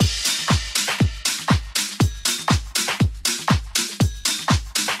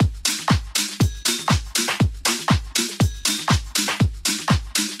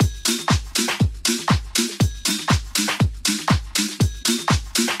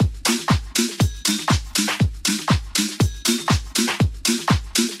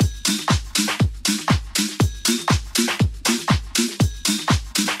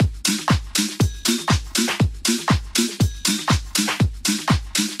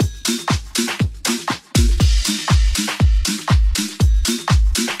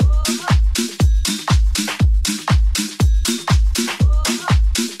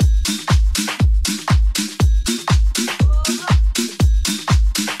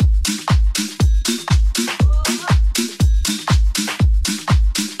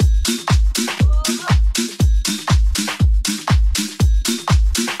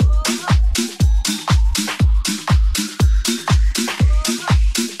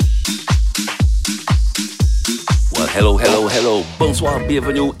Hello, hello, hello. Bonsoir,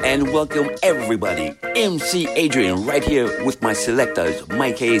 bienvenue, and welcome everybody. MC Adrian right here with my selectors,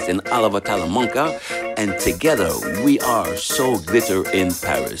 Mike Hayes and Oliver Talamanca. And together we are So Glitter in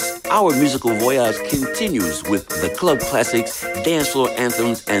Paris. Our musical voyage continues with the club classics, dance floor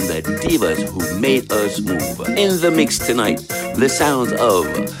anthems, and the divas who made us move. In the mix tonight, the sounds of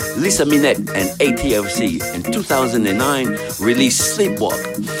Lisa Millett and ATFC in 2009 released Sleepwalk,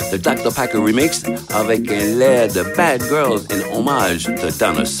 the Dr. Packer remix avec un l'air de Bad Girls in hommage to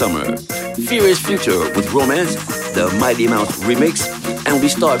Donna Summer. Furious Future with Romance, the Mighty Mouse remix, and we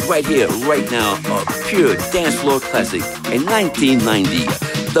start right here, right now, a pure dance floor classic in 1990,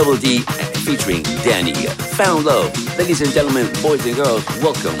 Double D featuring Dany, Found Love. Ladies and gentlemen, boys and girls,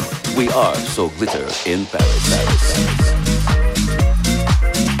 welcome. We are So Glitter in Paris.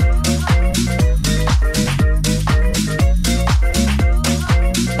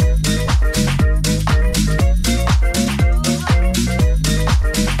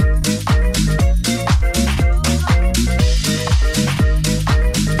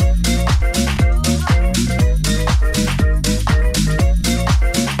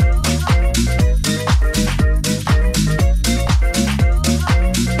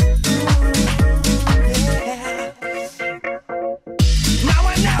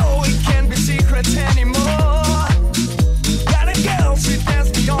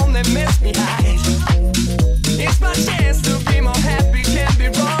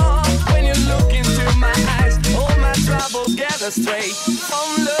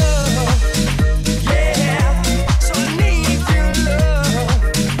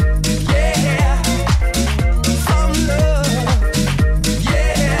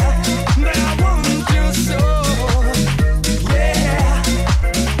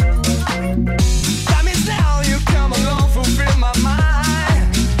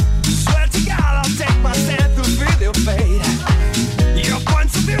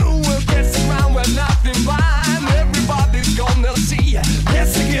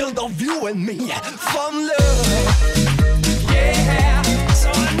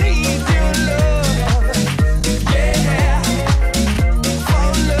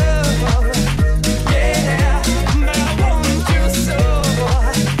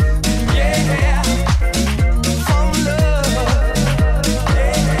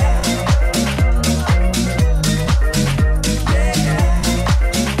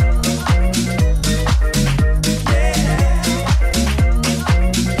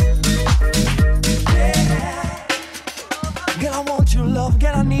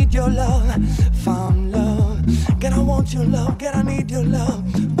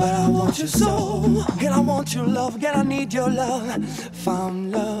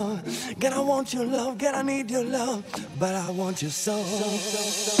 Your love, girl, I need your love, but I want your soul.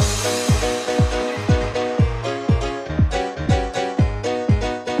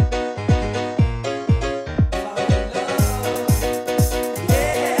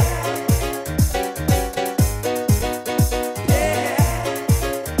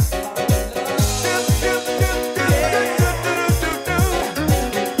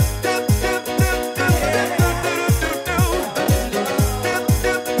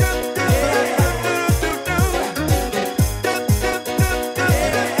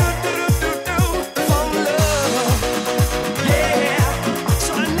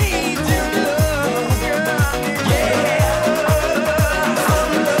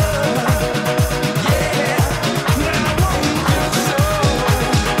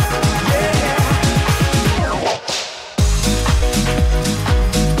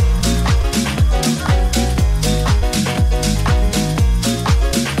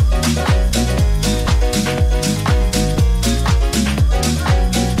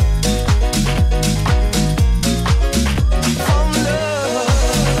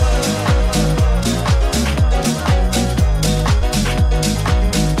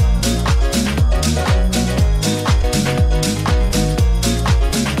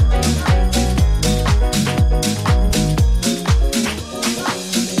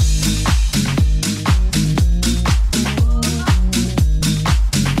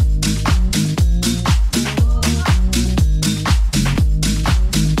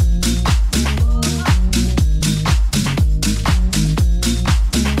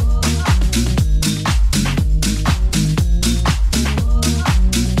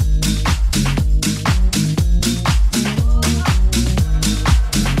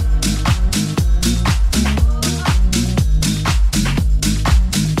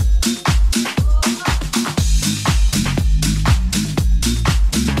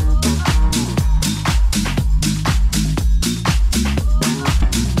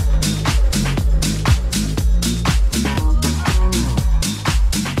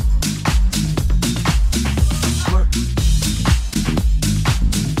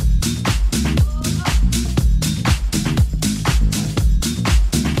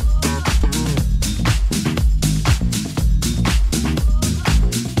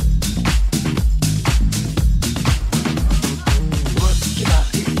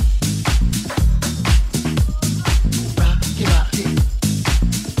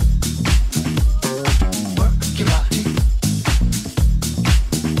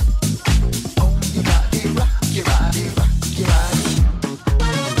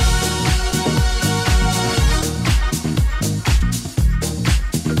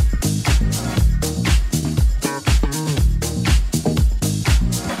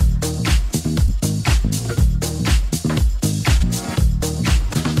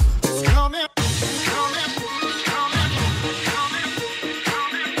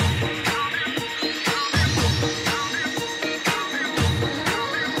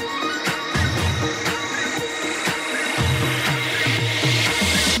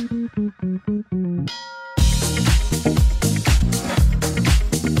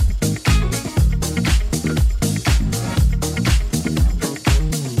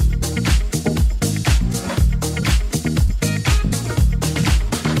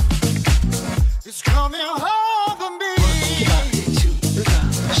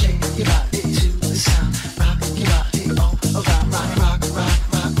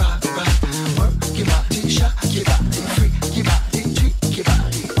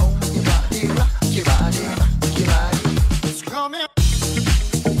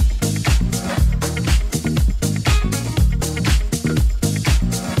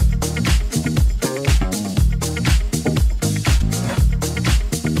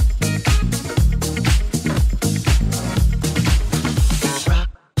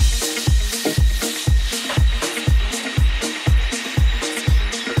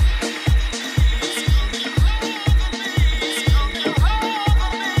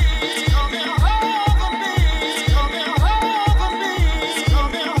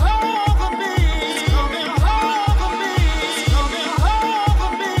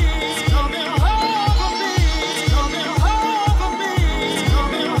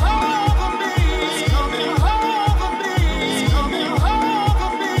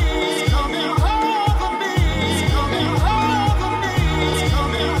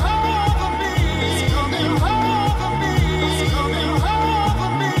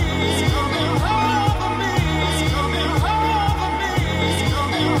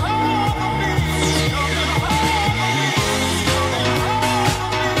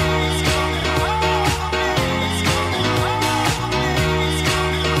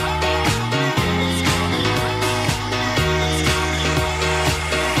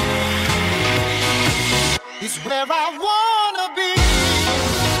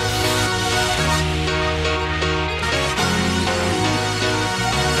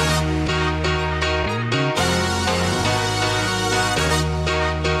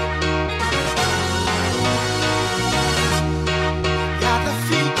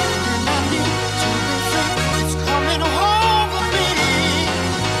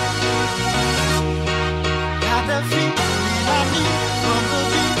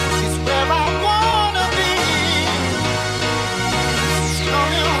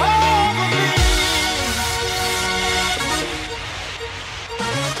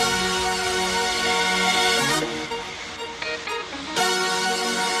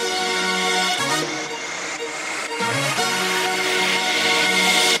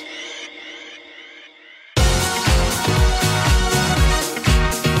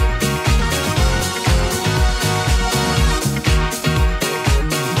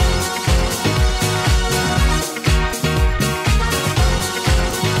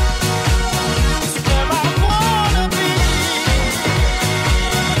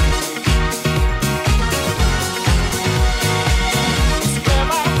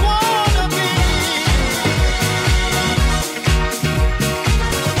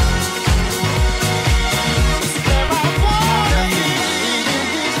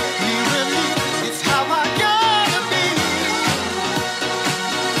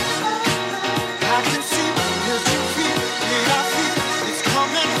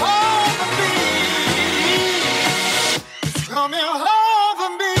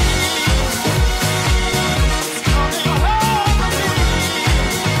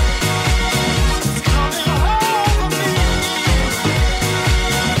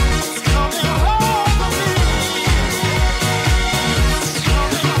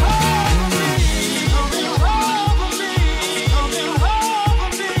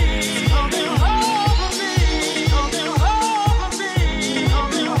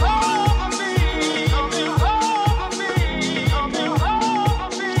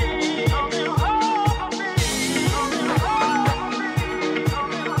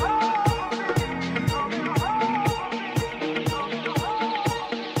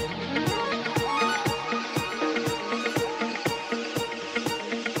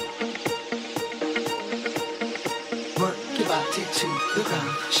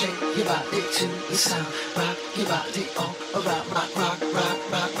 ground. Shake your body to the sound. Rock your body all around. Rock, rock, rock,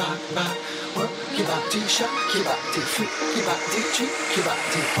 rock, rock, rock. Work your body, shock your body, freak your body, treat your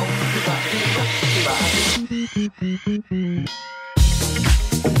body, hold your body, rock your body.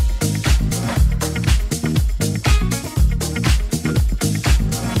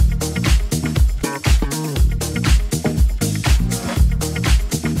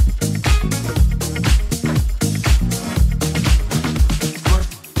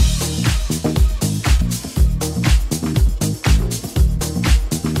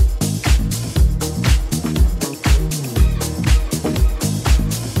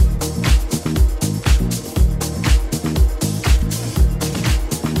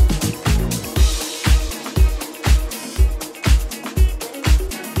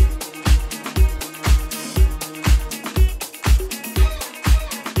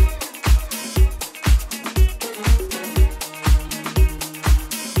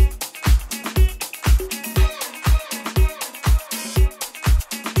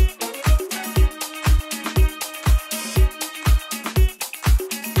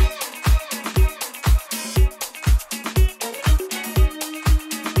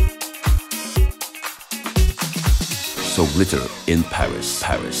 Glitter in Paris,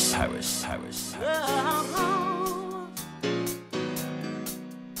 Paris, Paris, Paris.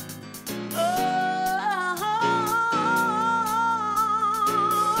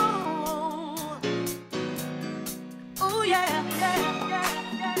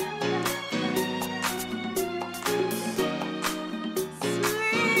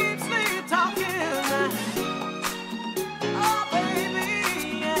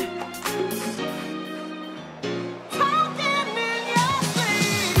 Talking in your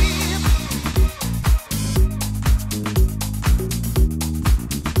sleep.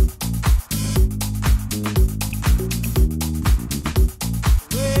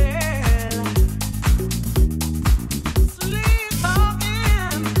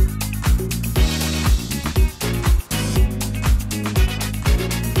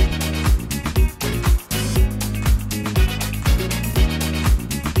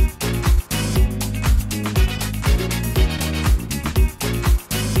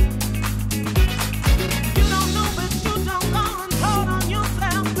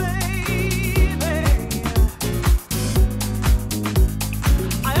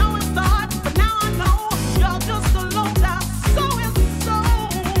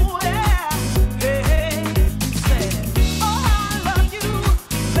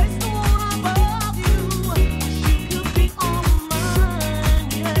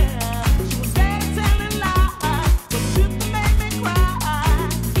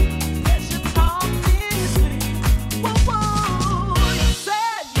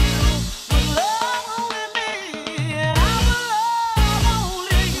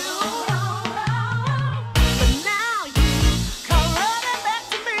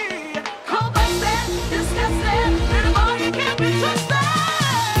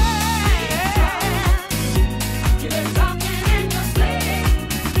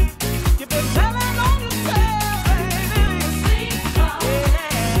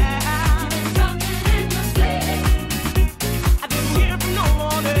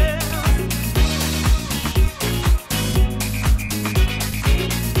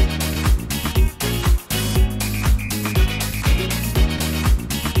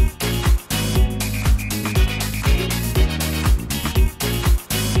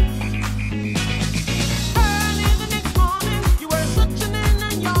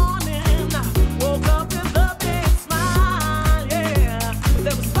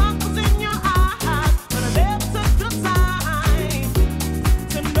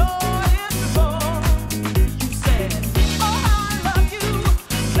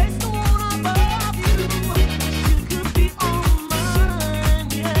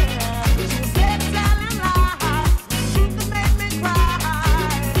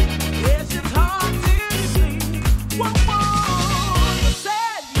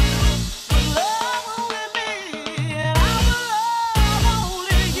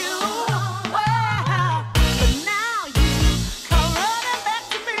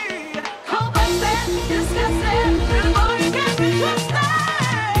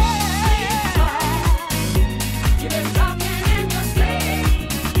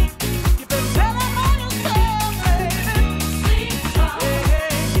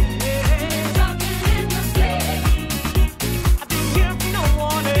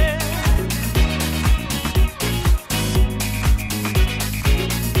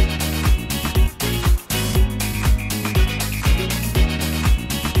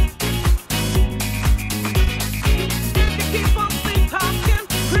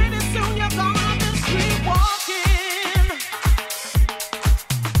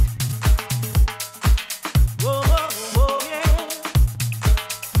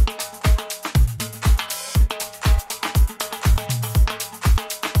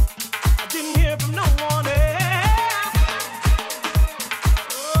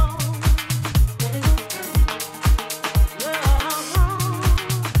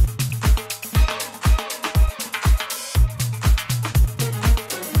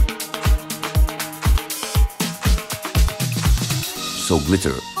 also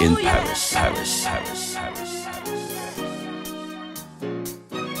glitter in Paris, Paris, Paris, Paris.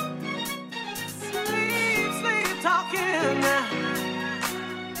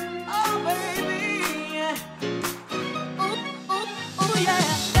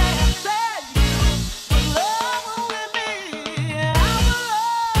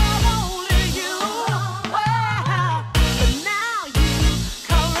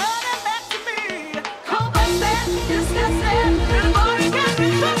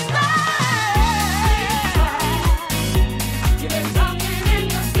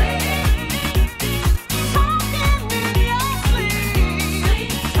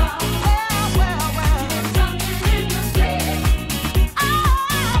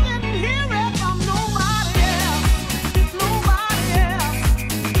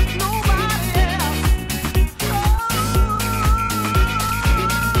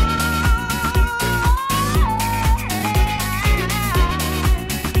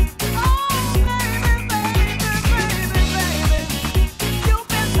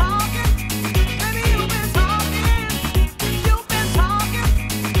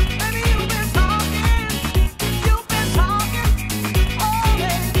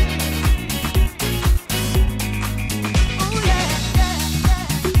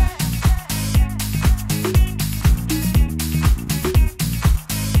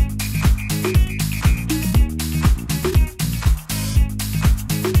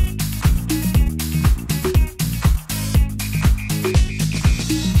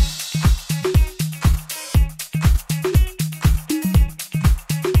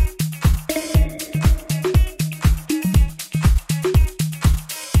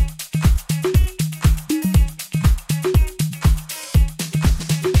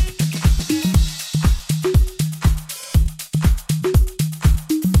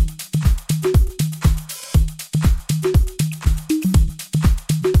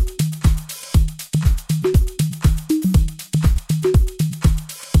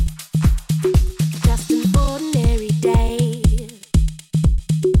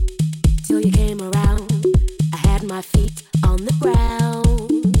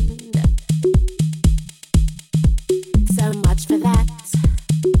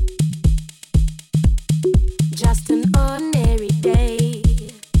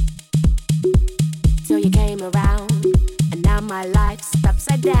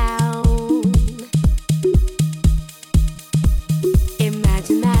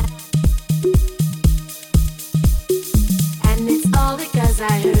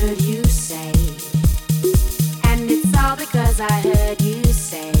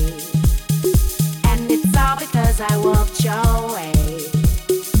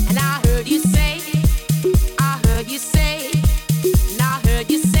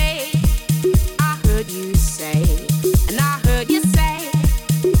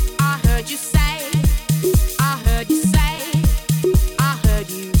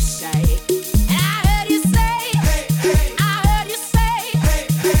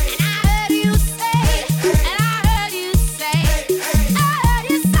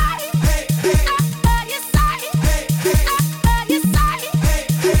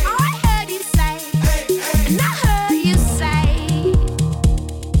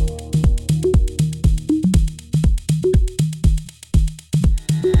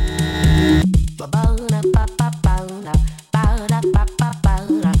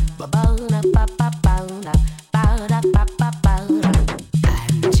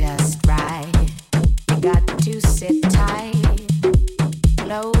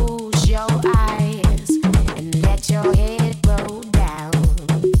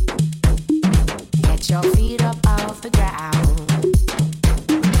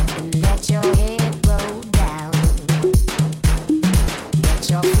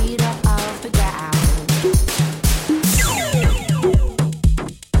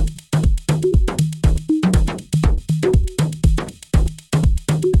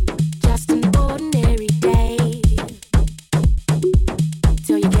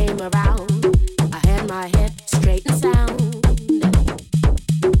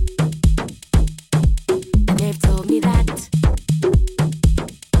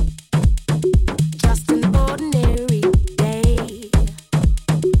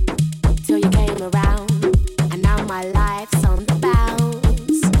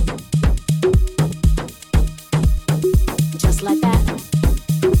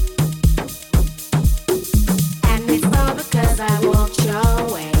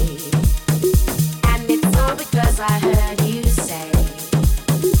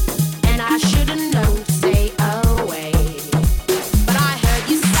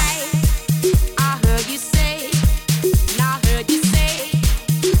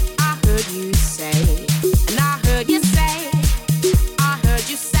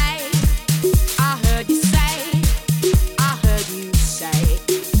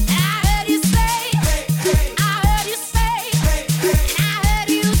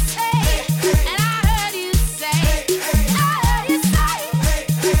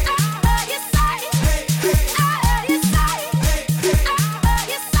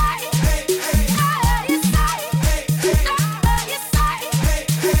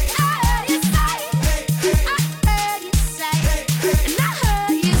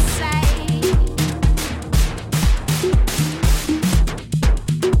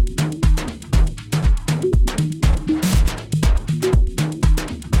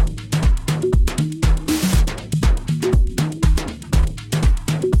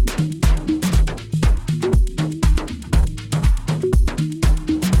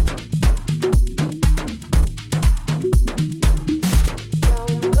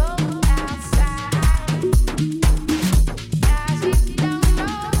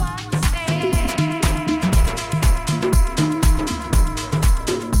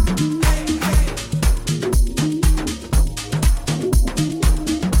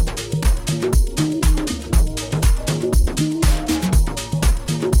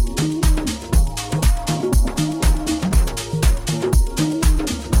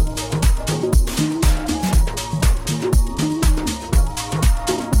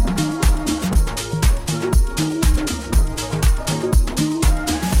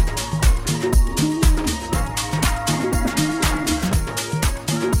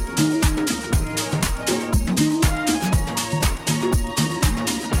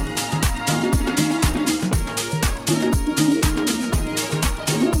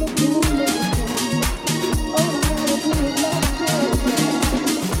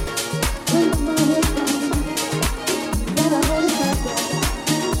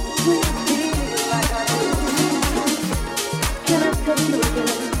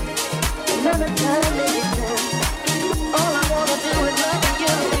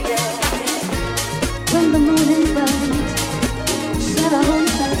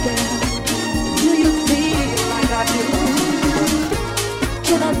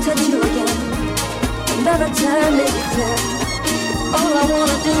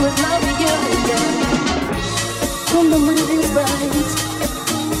 wanna do is love you, yeah. When the mood is right,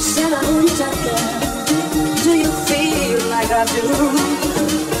 said I hold you tight, girl. Do you feel like I do?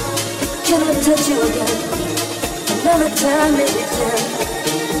 Can I touch you again? Another time, maybe then.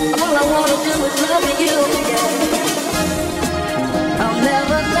 All I wanna do is love you, yeah. I'll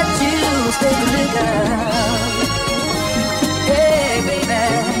never let you stay with me, girl. Hey, baby.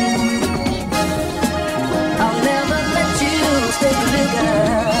 I'll never let you stay with me,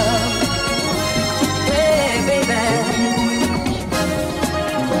 girl. Hey, baby.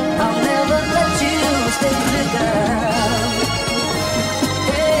 I'll never let you stay with me, girl.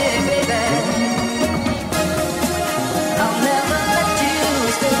 Hey, baby. I'll never let you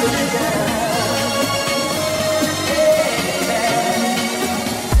stay with me, girl.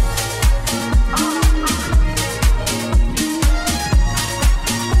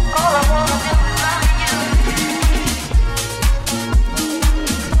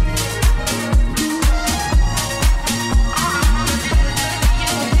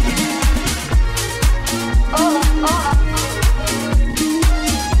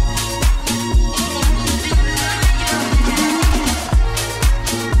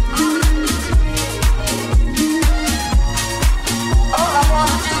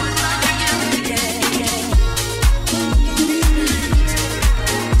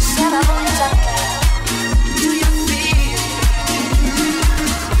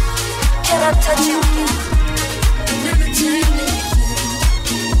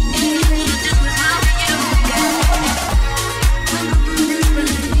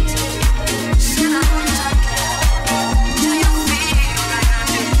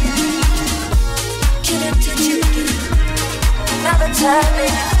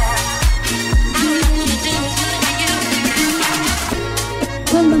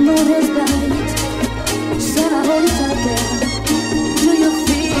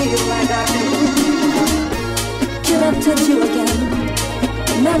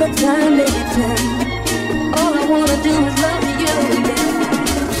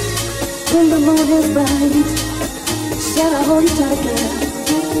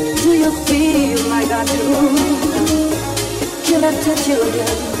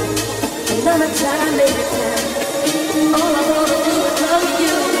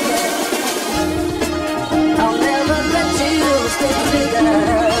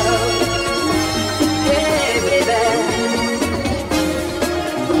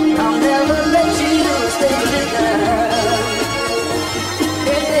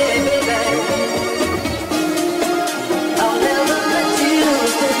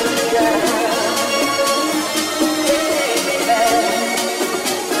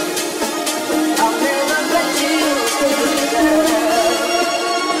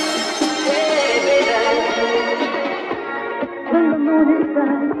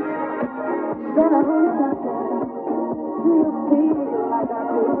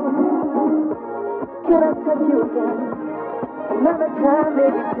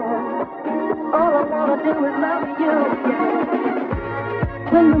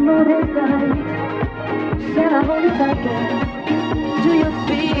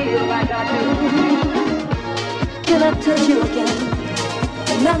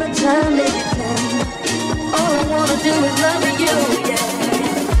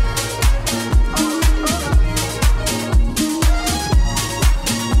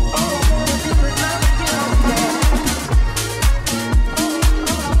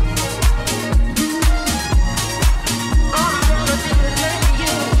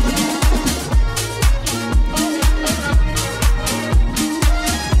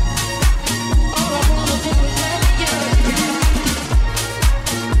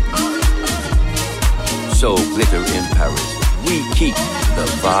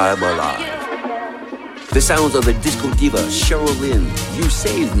 The sounds of the disco diva Cheryl Lynn, You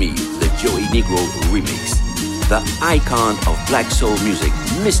Saved Me, the Joey Negro remix. The icon of black soul music,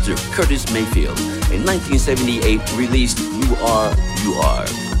 Mr. Curtis Mayfield, in 1978 released You Are, You Are,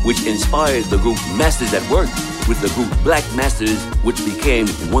 which inspired the group Masters at Work with the group Black Masters, which became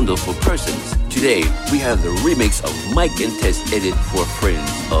Wonderful Persons. Today, we have the remix of Mikeandtess edit for friends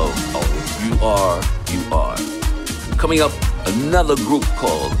of You Are, You Are. Coming up, another group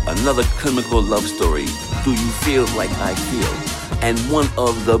called Another Chemical Love Story, Do You Feel Like I Feel? And one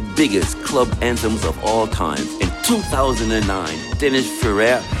of the biggest club anthems of all time. In 2009,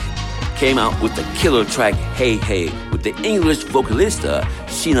 Ferrer came out with the killer track Hey Hey with the English vocalista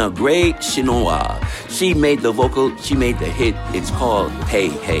Sheena Gray Shinoa. She made the vocal, she made the hit. It's called Hey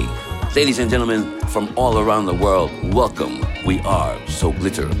Hey. Ladies and gentlemen, from all around the world, welcome. We are So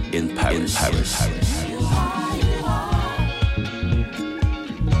Glitter in Paris.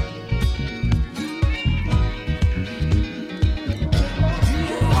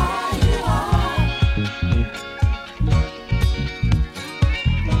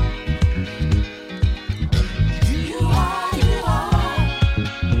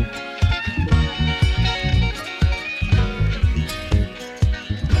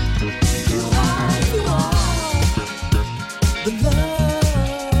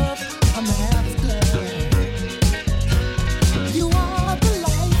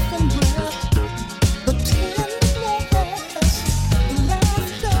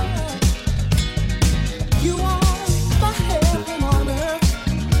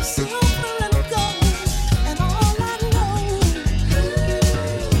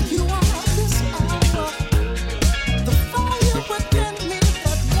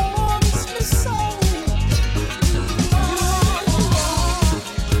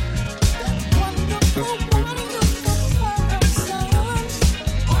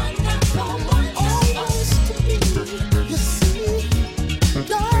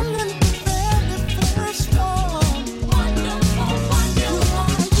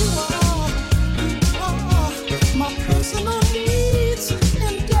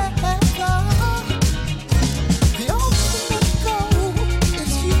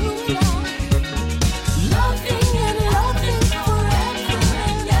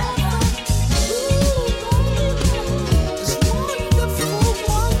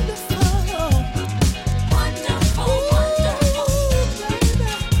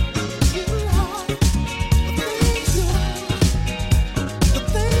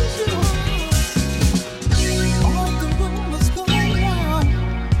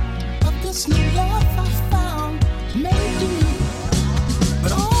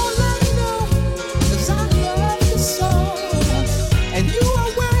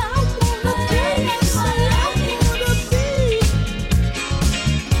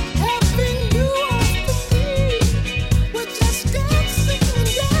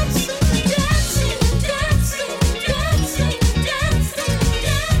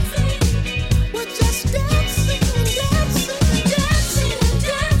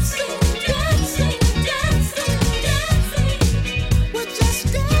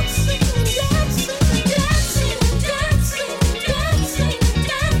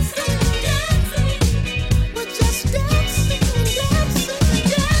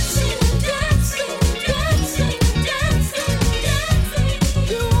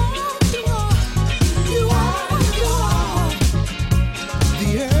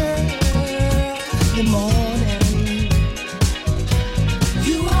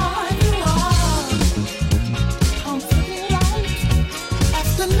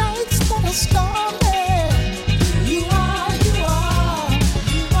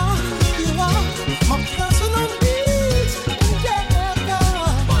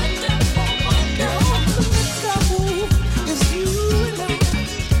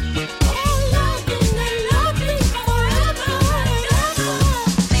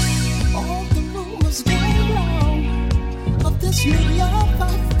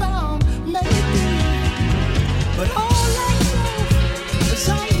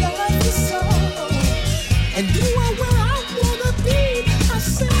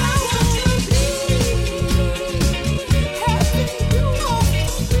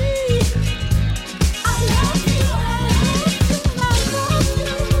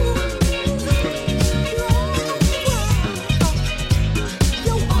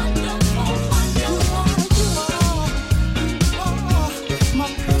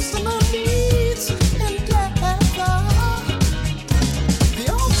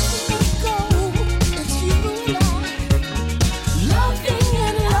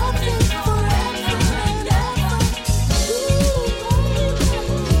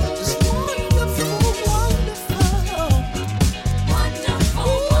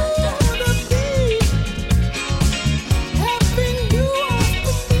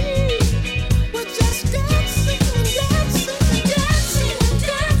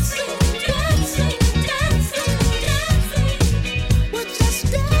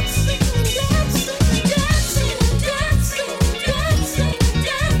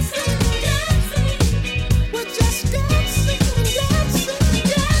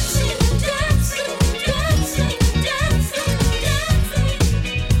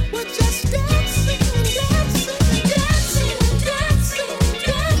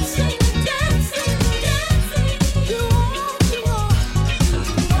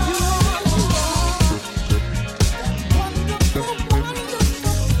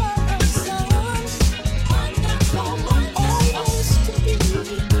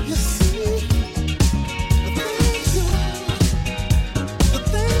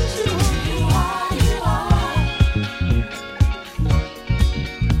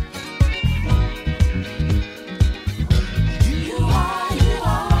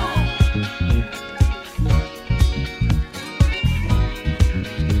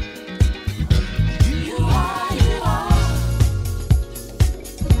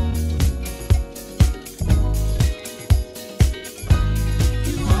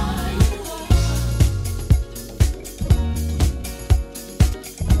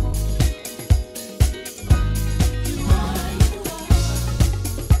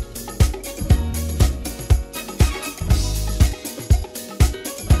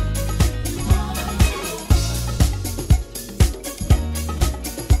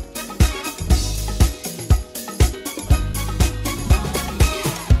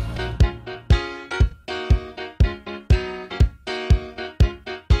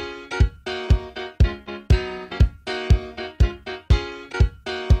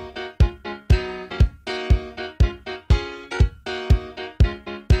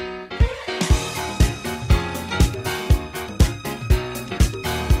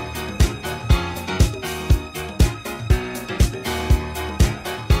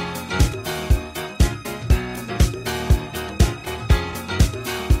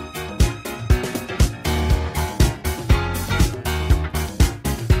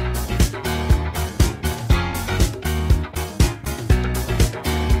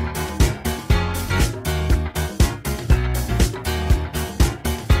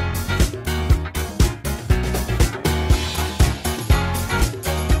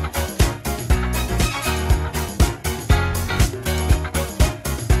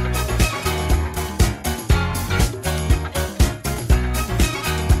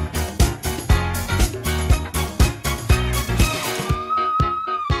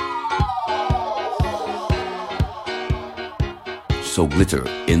 So Glitter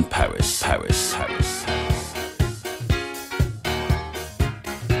in Paris, Paris, Paris.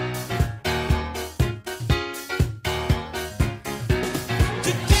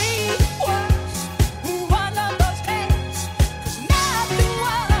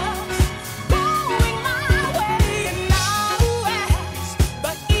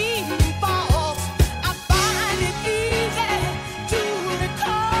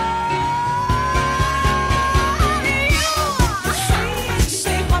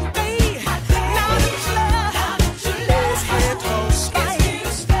 Now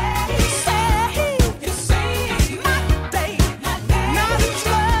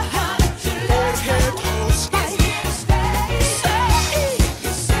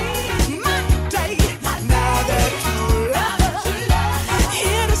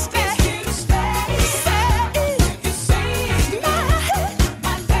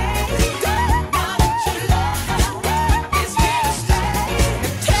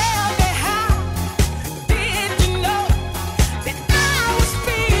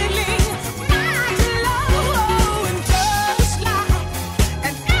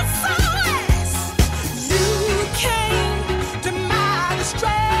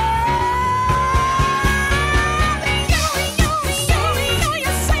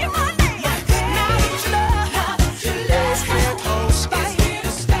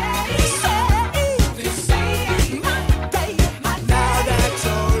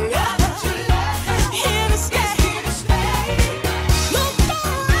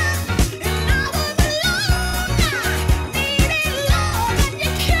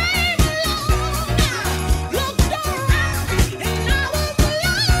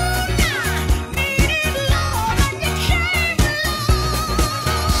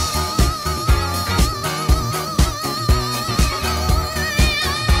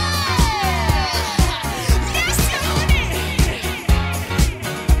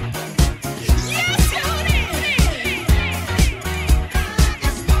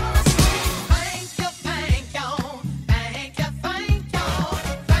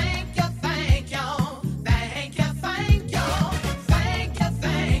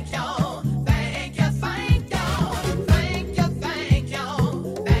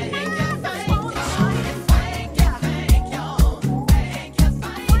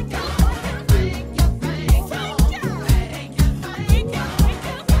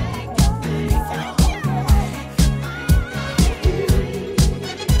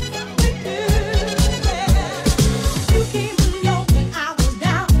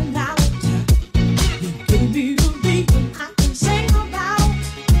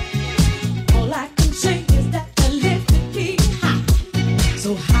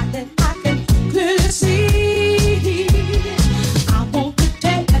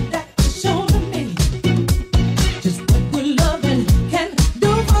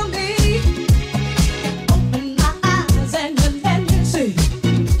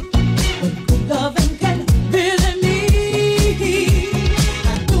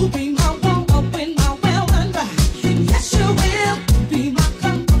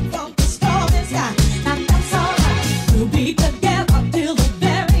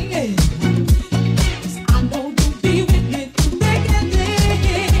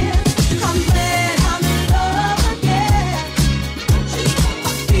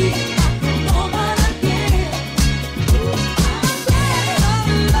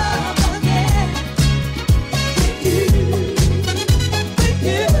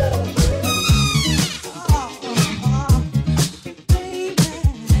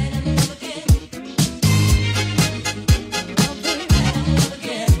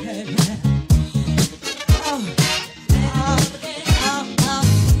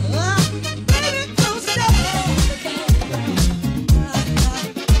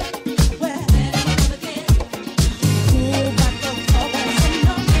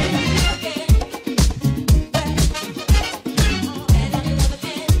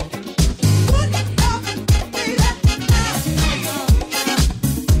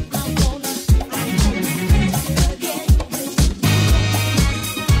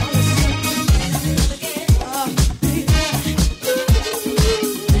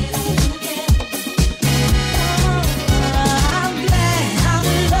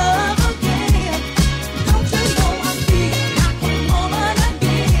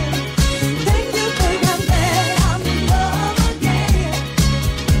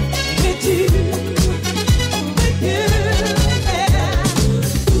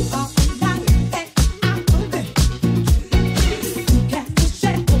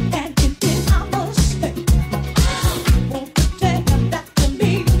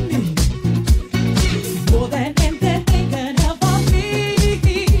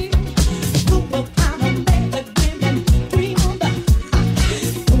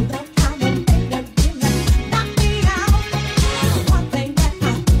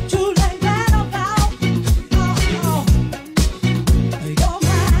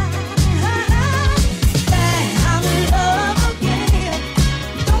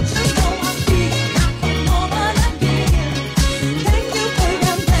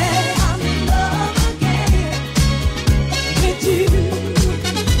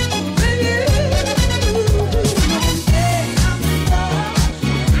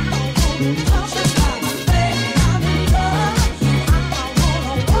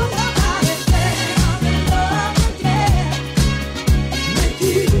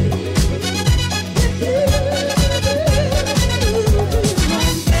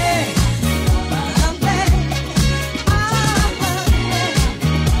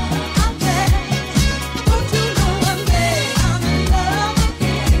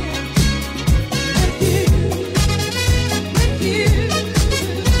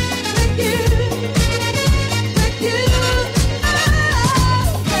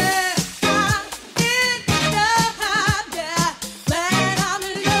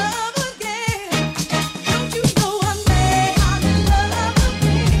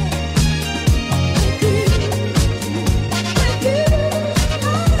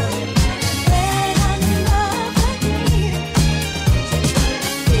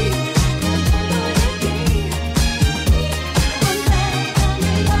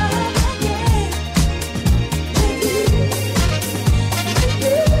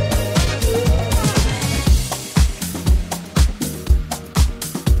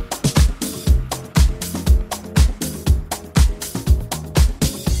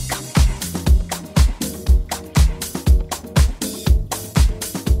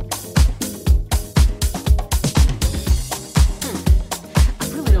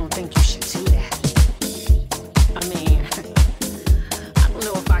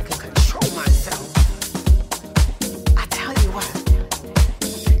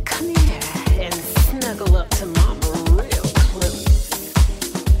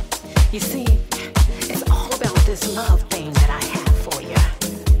You see, it's all about this love thing that I have for you.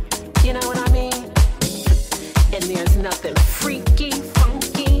 You know what I mean? And there's nothing freaky,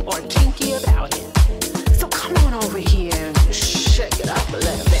 funky, or kinky about it. So come on over here and shake it up a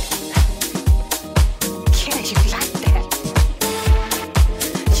little bit. Yeah, you like that?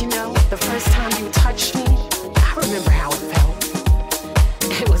 You know, the first time you touched me, I remember how it felt.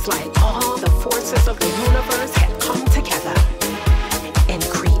 It was like all the forces of the universe had come together and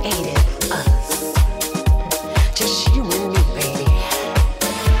created us. Just you and me, baby.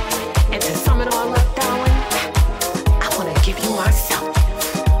 And to sum it all up, darling, I want to give you myself.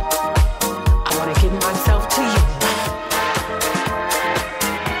 I want to give myself to you.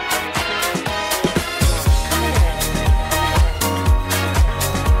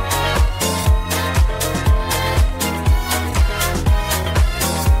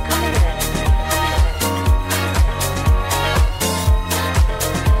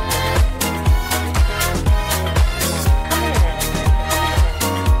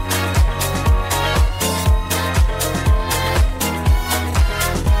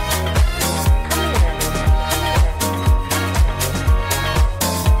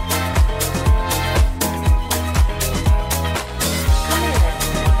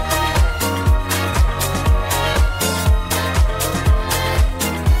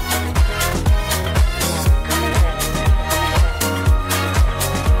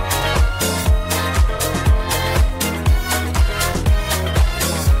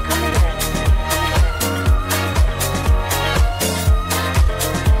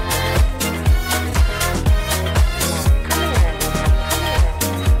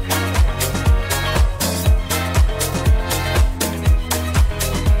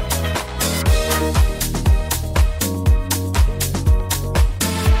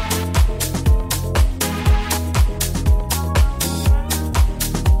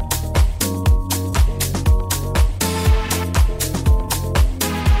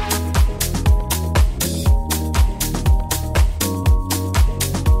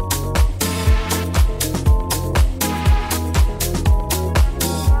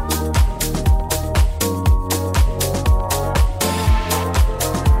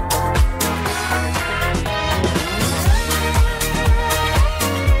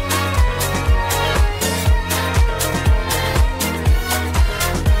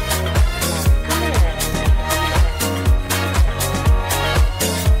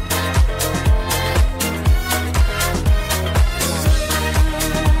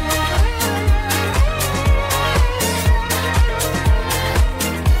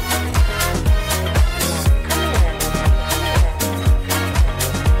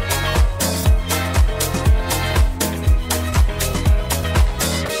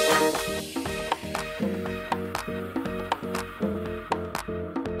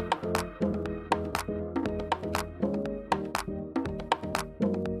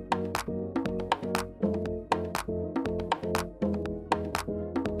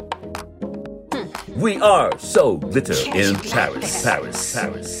 We are so glitter in Paris, Paris,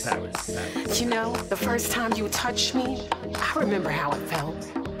 Paris, Paris. You know, the first time you touched me, I remember how it felt.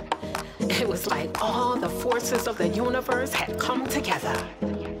 It was like all the forces of the universe had come together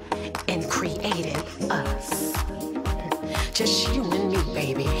and created us. Just you and me,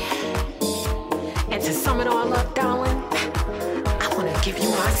 baby. And to sum it all up, darling, I want to give you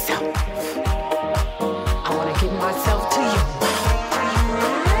myself. I want to give myself to you.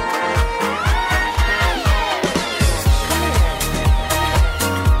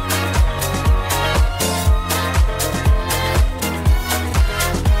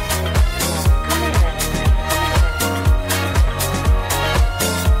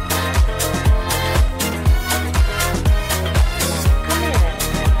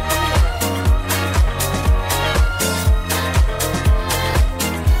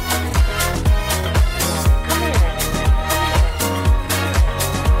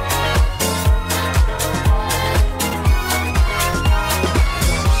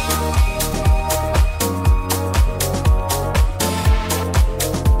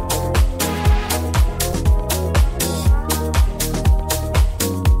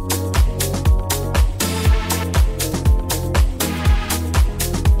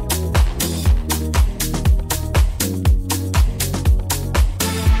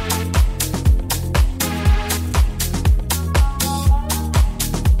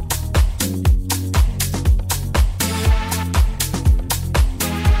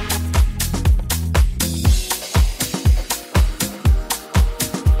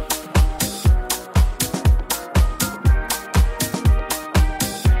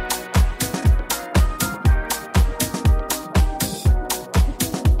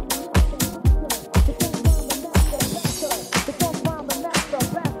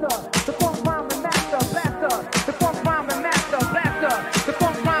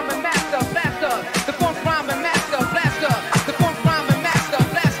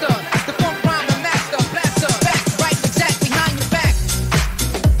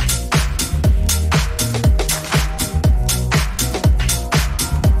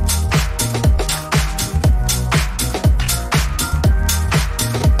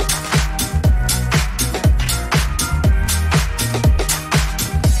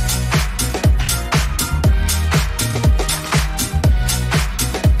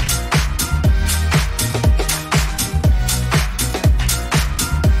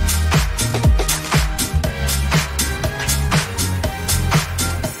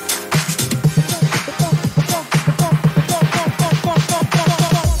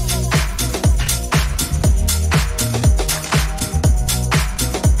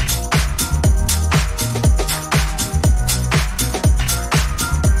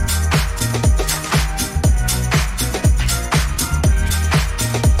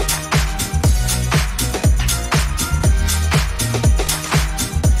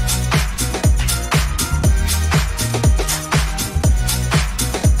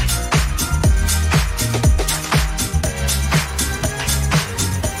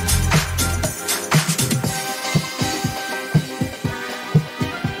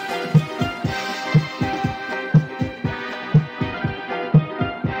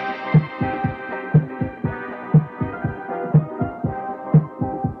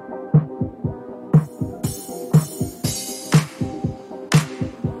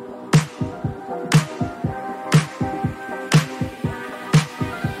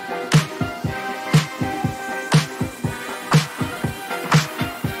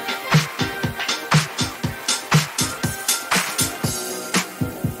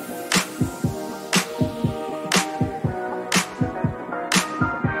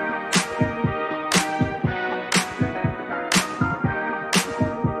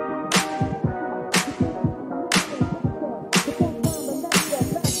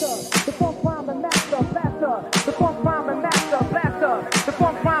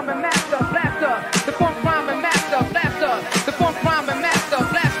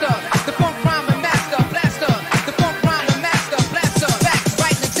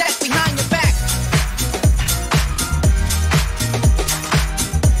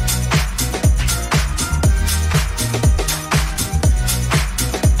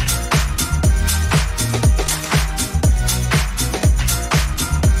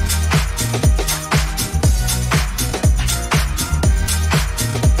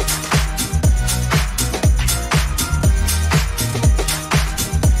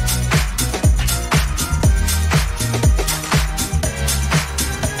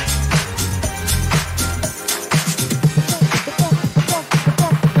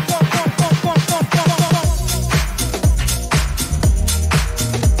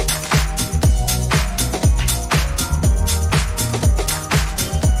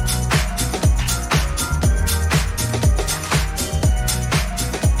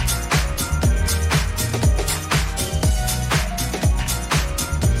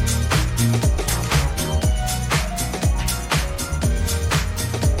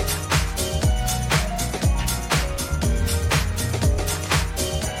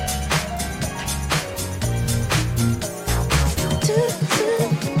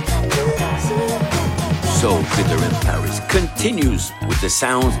 continues with the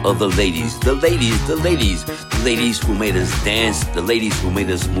sounds of the ladies. The ladies, the ladies. The ladies who made us dance. The ladies who made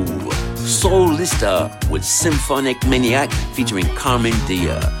us move. Soulista with Syomphomaniac featuring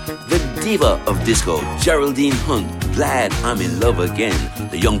Karmina. The diva of disco, Geraldine Hunt, Glad I'm in Love Again.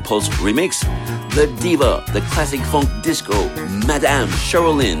 The Young Pulse remix. The diva, the classic funk disco, Madame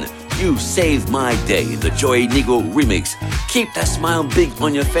Cheryl, You Saved My Day. The Joy Negro remix. Keep that smile big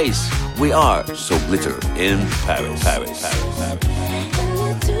on your face. We are So Glitter in Paris, Paris, Paris, Paris.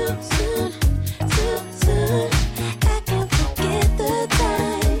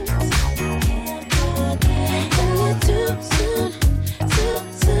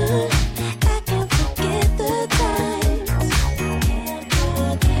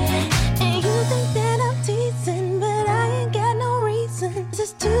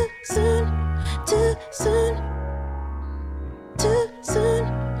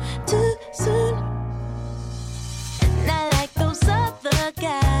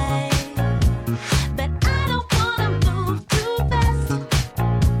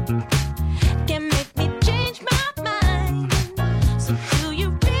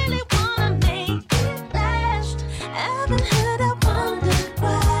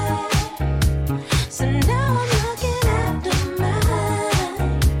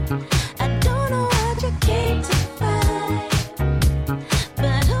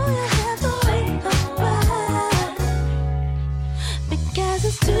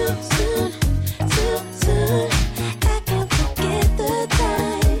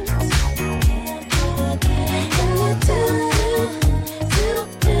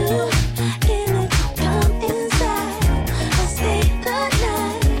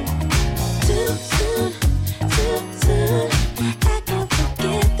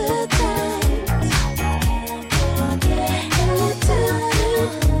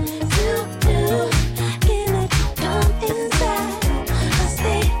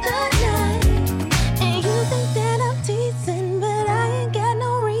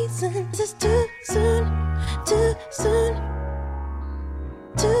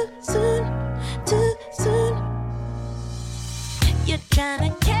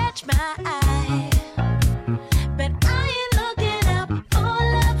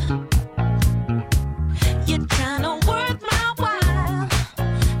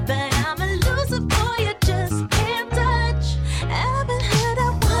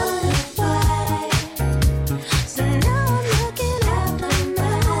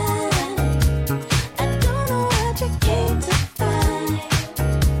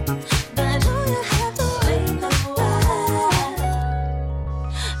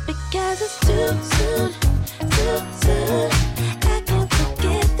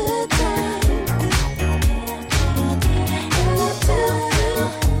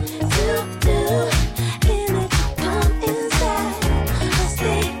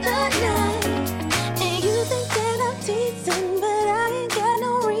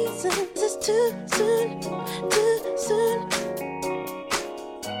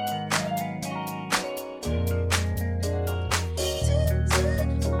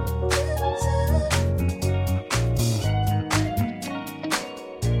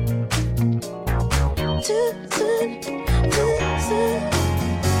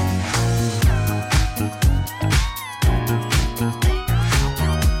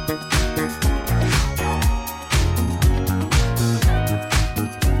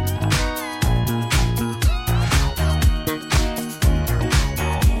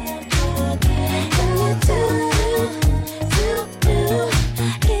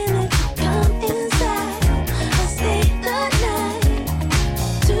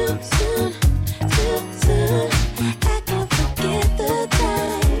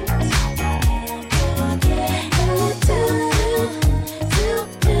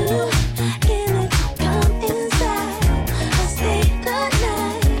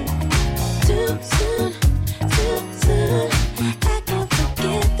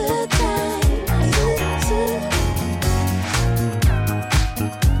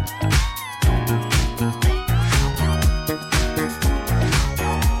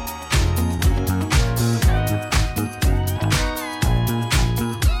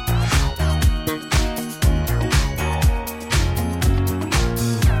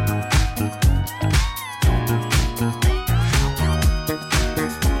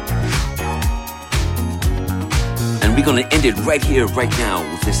 We're gonna end it right here, right now,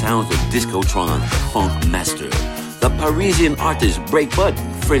 with the sounds of Discotron, the funk master. The Parisian artist Breakbot,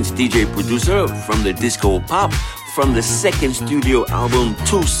 French DJ producer from the disco pop, from the second studio album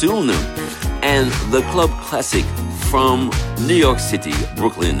Too Soon, and the club classic from New York City,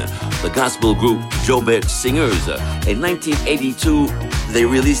 Brooklyn, the gospel group Joubert Singers. In 1982, they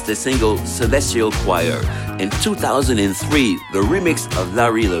released the single Celestial Choir. In 2003, the remix of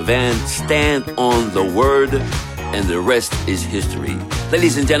Larry Levan, Stand on the Word, and the rest is history.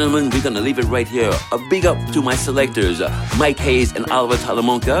 Ladies and gentlemen, we're going to leave it right here. A big up to my selectors, Mike Hayes and Oliver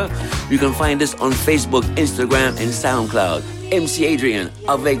Talamanca. You can find us on Facebook, Instagram, and SoundCloud. MC Adrian,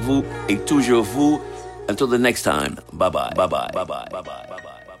 avec vous et toujours vous. Until the next time, bye-bye, bye-bye, bye-bye, bye-bye, bye-bye.